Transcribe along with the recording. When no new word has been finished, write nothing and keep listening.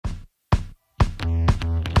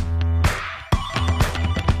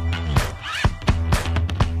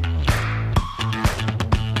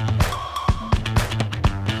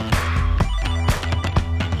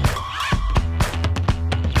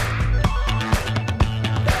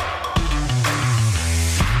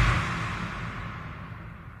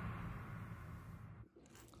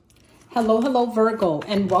Hello, hello, Virgo,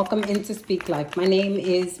 and welcome into Speak Life. My name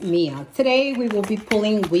is Mia. Today, we will be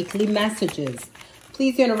pulling weekly messages.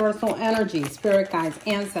 Please, universal energy, spirit guides,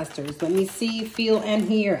 ancestors, let me see, feel, and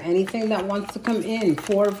hear anything that wants to come in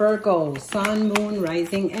for Virgo, Sun, Moon,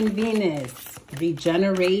 Rising, and Venus.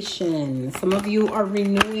 Regeneration. Some of you are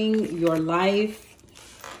renewing your life,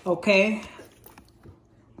 okay?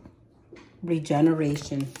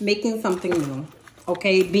 Regeneration. Making something new,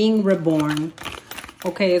 okay? Being reborn.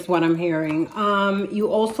 Okay, is what I'm hearing. You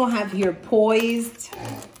also have here poised.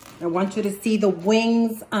 I want you to see the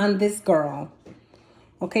wings on this girl.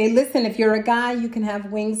 Okay, listen, if you're a guy, you can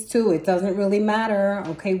have wings too. It doesn't really matter.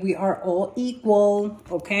 Okay, we are all equal.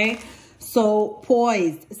 Okay, so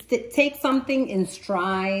poised. Take something in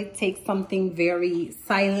stride. Take something very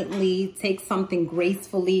silently. Take something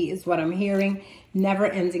gracefully is what I'm hearing. Never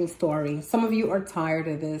ending story. Some of you are tired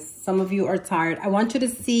of this. Some of you are tired. I want you to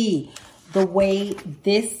see the way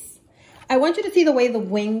I want you to see the way the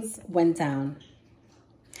wings went down.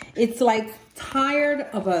 It's like tired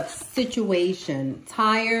of a situation,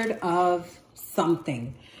 tired of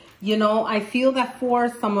something. You know, I feel that for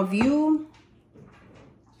some of you,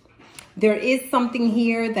 there is something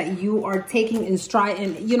here that you are taking in stride.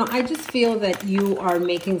 And, you know, I just feel that you are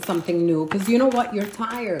making something new because you know what? You're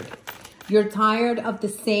tired. You're tired of the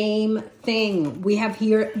same thing. We have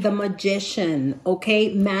here the Magician,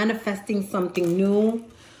 okay? Manifesting something new,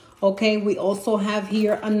 okay? We also have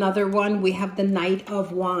here another one. We have the Knight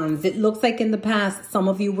of Wands. It looks like in the past, some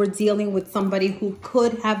of you were dealing with somebody who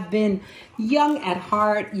could have been young at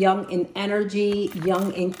heart, young in energy,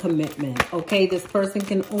 young in commitment, okay? This person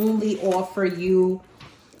can only offer you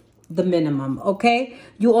the minimum, okay?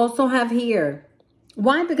 You also have here,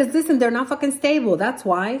 why? Because listen, they're not fucking stable. That's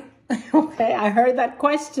why. Okay, I heard that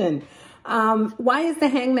question. Why is the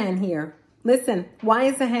Hangman here? Listen, why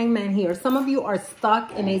is the Hangman here? Some of you are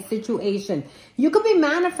stuck in a situation. You could be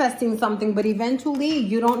manifesting something, but eventually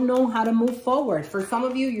you don't know how to move forward. For some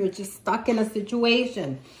of you, you're just stuck in a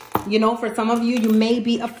situation. You know, for some of you, you may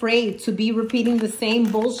be afraid to be repeating the same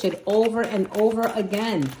bullshit over and over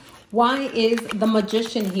again. Why is the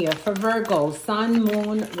Magician here for Virgo, Sun,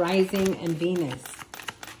 Moon, Rising, and Venus?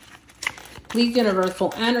 Please,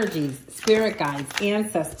 universal energies, spirit guides,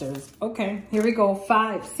 ancestors. Okay, here we go.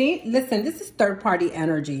 5. See, listen, this is third-party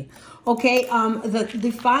energy. Okay,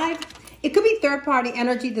 the 5, it could be third-party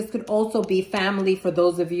energy. This could also be family for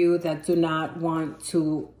those of you that do not want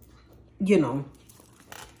to, you know.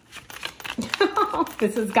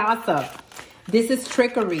 This is gossip. This is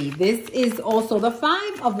trickery. This is also the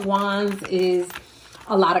 5 of Wands is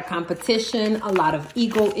a lot of competition, a lot of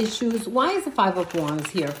ego issues. Why is the 5 of Wands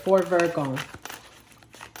here for Virgo?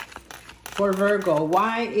 For Virgo,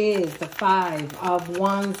 why is the 5 of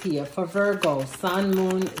Wands here for Virgo? Sun,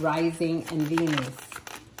 Moon, Rising, and Venus.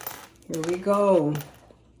 Here we go.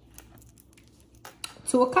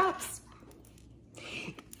 2 of Cups.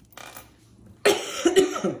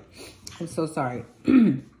 I'm so sorry.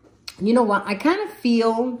 You know what? I kind of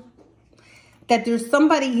feel that there's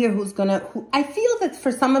somebody here who's I feel that for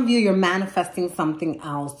some of you, you're manifesting something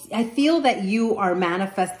else. I feel that you are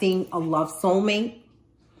manifesting a love soulmate.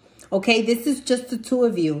 Okay, this is just the 2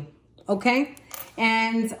 of you. Okay,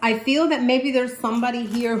 and I feel that maybe there's somebody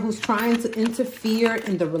here who's trying to interfere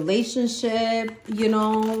in the relationship, you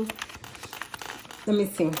know. Let me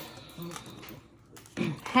see.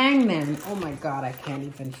 Hangman. Oh my God, I can't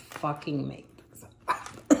even fucking make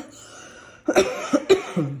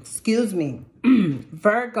excuse me.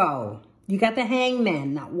 Virgo, you got the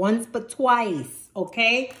Hangman, not once but twice,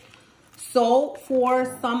 okay? So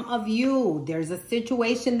for some of you, there's a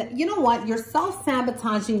situation that, you know what, you're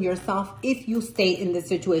self-sabotaging yourself if you stay in this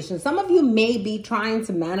situation. Some of you may be trying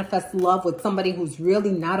to manifest love with somebody who's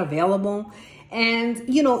really not available. And,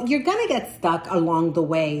 you know, you're going to get stuck along the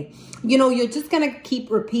way. You know, you're just going to keep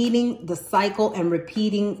repeating the cycle and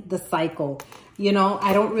repeating the cycle. You know,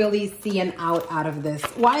 I don't really see an out of this.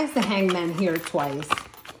 Why is the Hangman here twice?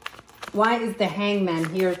 Why is the Hangman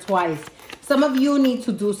here twice? Some of you need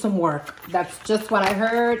to do some work. That's just what I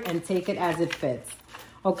heard, and take it as it fits.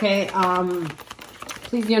 Okay,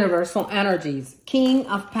 please, universal energies. King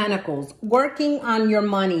of Pentacles, working on your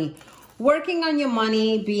money. Working on your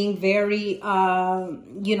money, being very,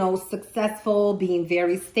 you know, successful, being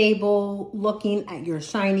very stable, looking at your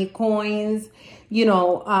shiny coins. You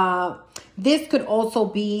know, this could also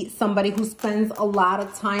be somebody who spends a lot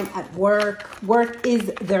of time at work. Work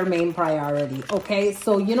is their main priority, okay?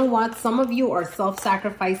 So, you know what? Some of you are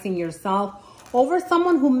self-sacrificing yourself over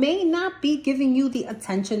someone who may not be giving you the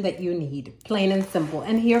attention that you need, plain and simple.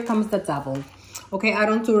 And here comes the Devil. Okay, I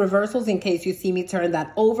don't do reversals in case you see me turn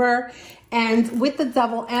that over. And with the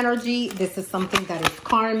devil energy, this is something that is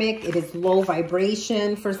karmic. It is low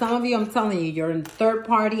vibration. For some of you, I'm telling you, you're in third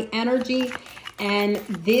party energy. And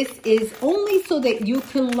this is only so that you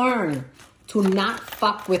can learn to not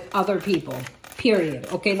fuck with other people, period.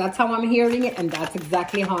 Okay, that's how I'm hearing it, and that's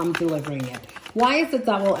exactly how I'm delivering it. Why is the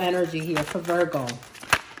devil energy here for Virgo?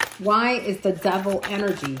 Why is the devil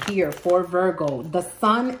energy here for Virgo? The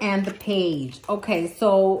sun and the page. Okay,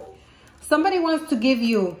 so somebody wants to give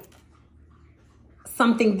you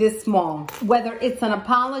something this small, whether it's an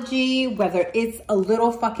apology, whether it's a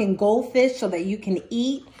little fucking goldfish so that you can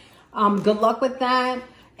eat. Good luck with that.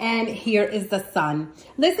 And here is the sun.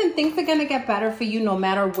 Listen, things are going to get better for you no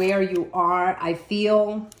matter where you are. I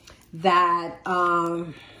feel that,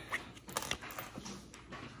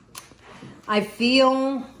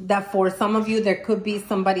 for some of you, there could be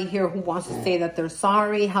somebody here who wants to say that they're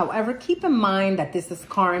sorry. However, keep in mind that this is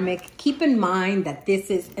karmic. Keep in mind that this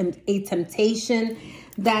is a temptation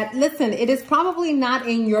that, listen, it is probably not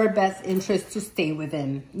in your best interest to stay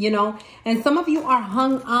within, you know. And some of you are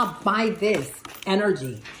hung up by this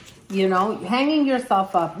energy, you know, hanging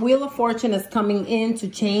yourself up. Wheel of Fortune is coming in to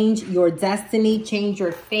change your destiny, change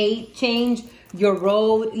your fate, change your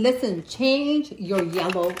road. Listen, change your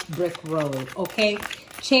yellow brick road, okay?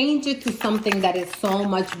 Change it to something that is so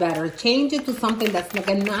much better. Change it to something that's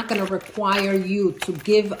not going to require you to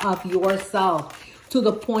give up yourself to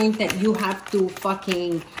the point that you have to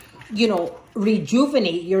fucking, you know,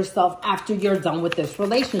 rejuvenate yourself after you're done with this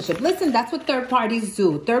relationship. Listen, that's what third parties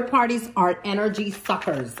do. Third parties are energy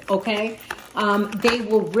suckers, okay? They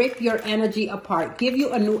will rip your energy apart, give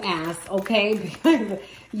you a new ass, okay? Because,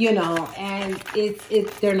 you know, and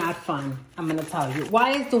they're not fun. I'm going to tell you.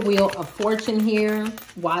 Why is the Wheel of Fortune here?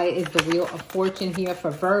 Why is the Wheel of Fortune here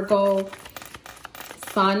for Virgo?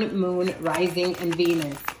 Sun, Moon, Rising, and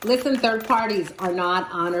Venus. Listen, third parties are not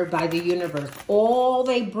honored by the universe. All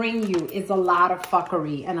they bring you is a lot of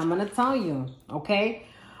fuckery. And I'm going to tell you, okay?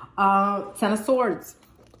 Ten of Swords.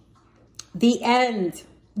 The end.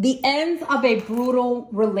 The end of a brutal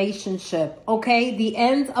relationship, okay? The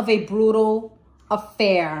end of a brutal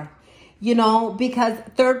affair, you know, because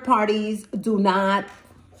third parties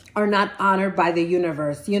are not honored by the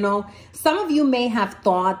universe, you know. Some of you may have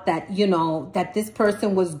thought that, you know, that this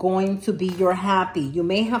person was going to be your happy. You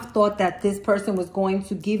may have thought that this person was going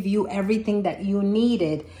to give you everything that you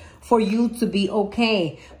needed for you to be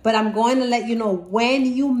okay. But I'm going to let you know, when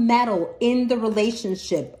you meddle in the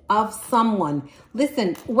relationship of someone,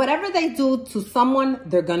 listen, whatever they do to someone,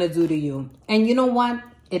 they're going to do to you. And you know what?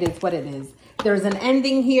 It is what it is. There's an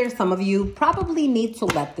ending here. Some of you probably need to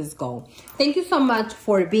let this go. Thank you so much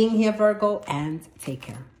for being here, Virgo, and take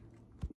care.